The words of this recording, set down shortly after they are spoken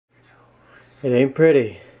It ain't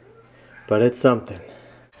pretty, but it's something.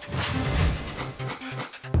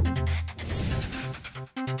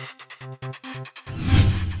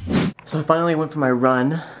 So I finally went for my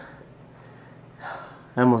run.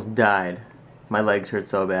 I almost died. My legs hurt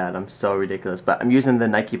so bad. I'm so ridiculous. But I'm using the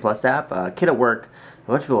Nike Plus app. A kid at work,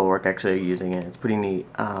 a bunch of people at work actually are using it. It's pretty neat.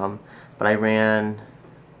 But I ran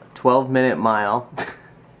a 12-minute mile,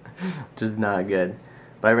 which is not good.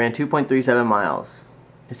 But I ran 2.37 miles.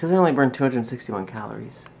 It says I only burned 261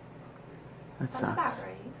 calories. That sucks.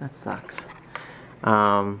 That sucks.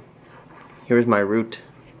 Here's my route.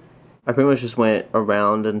 I pretty much just went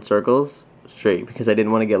around in circles straight because I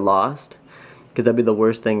didn't want to get lost. Because that'd be the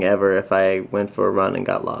worst thing ever if I went for a run and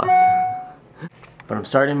got lost. But I'm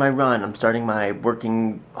starting my run. I'm starting my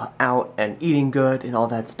working out and eating good and all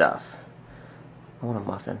that stuff. I want a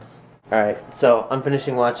muffin. Alright, so I'm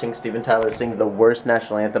finishing watching Steven Tyler sing the worst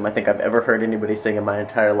national anthem I think I've ever heard anybody sing in my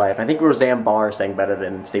entire life. I think Roseanne Barr sang better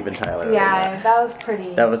than Steven Tyler. Yeah, that was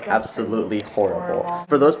pretty. That was absolutely horrible.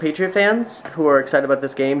 For those Patriot fans who are excited about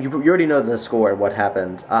this game, you already know the score, what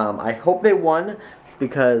happened. I hope they won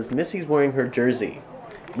because Missy's wearing her jersey.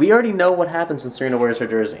 We already know what happens when Serena wears her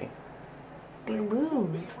jersey. They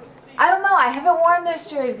lose. I don't know, I haven't worn this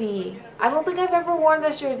jersey. I don't think I've ever worn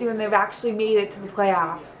this jersey when they've actually made it to the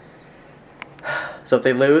playoffs. So if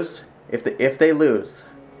they lose, if they lose,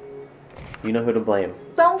 you know who to blame.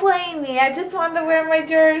 Don't blame me. I just wanted to wear my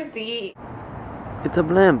jersey. It's a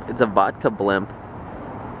blimp. It's a vodka blimp.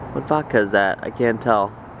 What vodka is that? I can't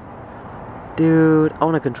tell. Dude, I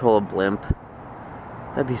want to control a blimp.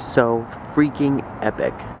 That'd be so freaking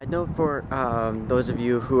epic. I know for those of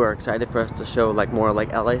you who are excited for us to show like more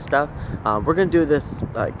like LA stuff, we're gonna do this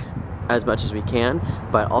like as much as we can.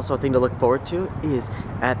 But also a thing to look forward to is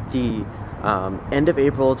at the end of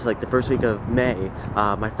April to like the first week of May,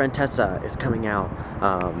 my friend Tessa is coming out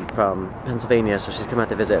from Pennsylvania, so she's coming out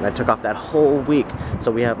to visit, and I took off that whole week.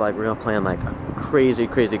 So we have like, we're gonna plan like a crazy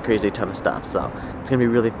ton of stuff. So it's gonna be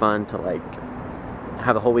really fun to like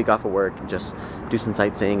have a whole week off of work and just do some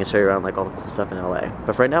sightseeing and show you around like all the cool stuff in LA.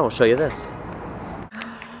 But for right now, we'll show you this.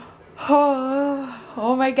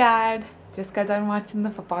 Oh my god. Just got done watching the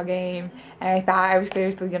football game and I thought I was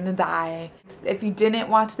seriously gonna die. If you didn't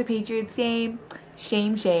watch the Patriots game,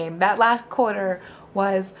 shame, shame. That last quarter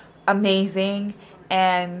was amazing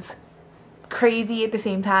and crazy at the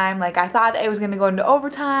same time. Like, I thought it was gonna go into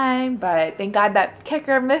overtime, but thank God that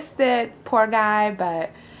kicker missed it. Poor guy, but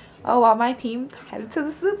oh well, my team headed to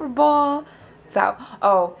the Super Bowl. So,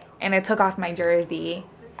 oh, and I took off my jersey.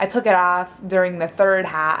 I took it off during the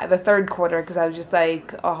third quarter, because I was just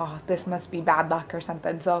like, oh, this must be bad luck or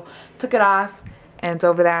something. So took it off, and it's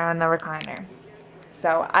over there on the recliner.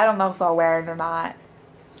 So I don't know if I'll wear it or not.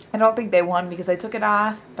 I don't think they won because I took it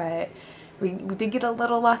off, but we did get a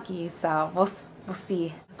little lucky. So we'll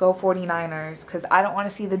see. Go 49ers, because I don't want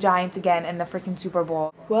to see the Giants again in the freaking Super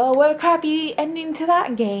Bowl. Well, what a crappy ending to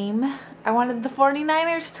that game. I wanted the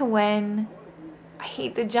 49ers to win. I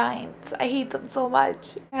hate the Giants. I hate them so much.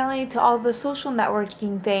 Apparently, to all the social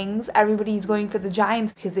networking things, everybody's going for the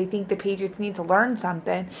Giants because they think the Patriots need to learn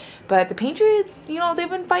something. But the Patriots, you know, they've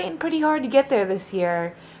been fighting pretty hard to get there this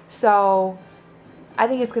year. So I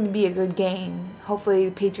think it's going to be a good game. Hopefully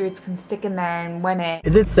the Patriots can stick in there and win it.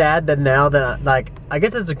 Is it sad that now that, I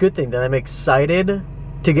guess it's a good thing that I'm excited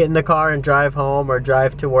to get in the car and drive home or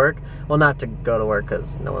drive to work? Well, not to go to work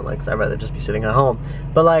because no one likes, I'd rather just be sitting at home.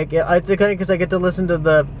 But like, it's okay because I get to listen to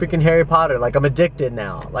the freaking Harry Potter. Like, I'm addicted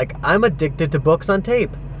now. Like, I'm addicted to books on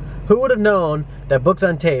tape. Who would have known that books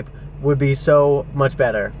on tape would be so much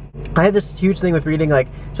better? I had this huge thing with reading, like,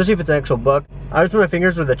 especially if it's an actual book. I always put my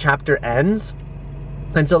fingers where the chapter ends.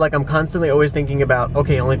 And so, like, I'm constantly always thinking about,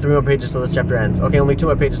 okay, only 3 more pages till this chapter ends. Okay, only 2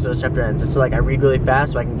 more pages till this chapter ends. And so, like, I read really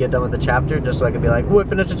fast so I can get done with the chapter, just so I can be like, ooh, I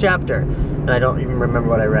finished a chapter. And I don't even remember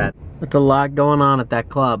what I read. That's a lot going on at that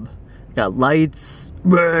club. Got lights,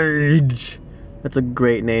 rage. That's a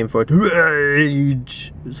great name for it.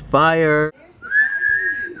 Rage. There's fire.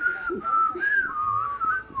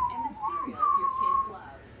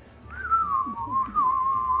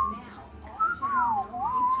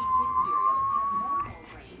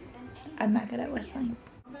 I'm not good at whistling.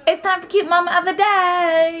 It's time for Cute Mama of the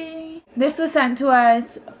Day! This was sent to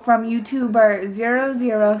us from YouTuber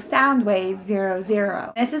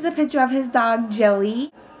 00Soundwave00. This is a picture of his dog,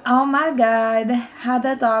 Joey. Oh my god, how'd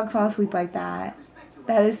that dog fall asleep like that?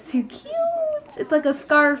 That is too cute. It's like a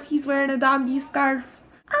scarf. He's wearing a doggy scarf.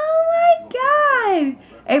 Oh my god!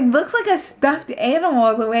 It looks like a stuffed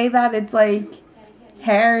animal the way that it's like,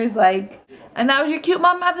 hair is like. And that was your Cute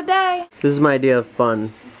Mama of the Day. This is my idea of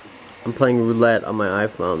fun. I'm playing roulette on my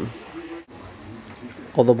iPhone.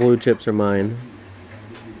 All the blue chips are mine.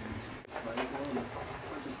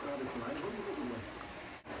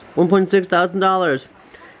 $1,600.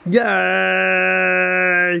 Yay!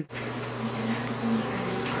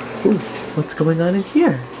 Ooh, what's going on in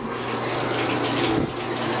here?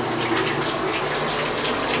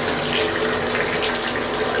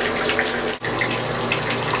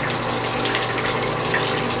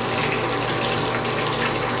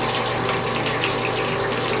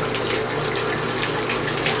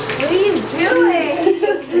 What are you doing?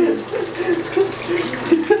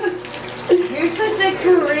 You're such a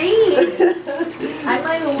creep. I'm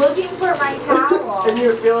like looking for my towel. And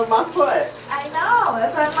you're feeling my foot. I know.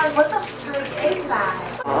 That's why I'm like, what the freak is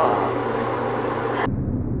that?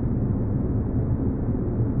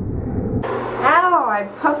 Ow, I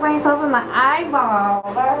poked myself in the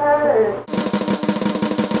eyeball. That hurts.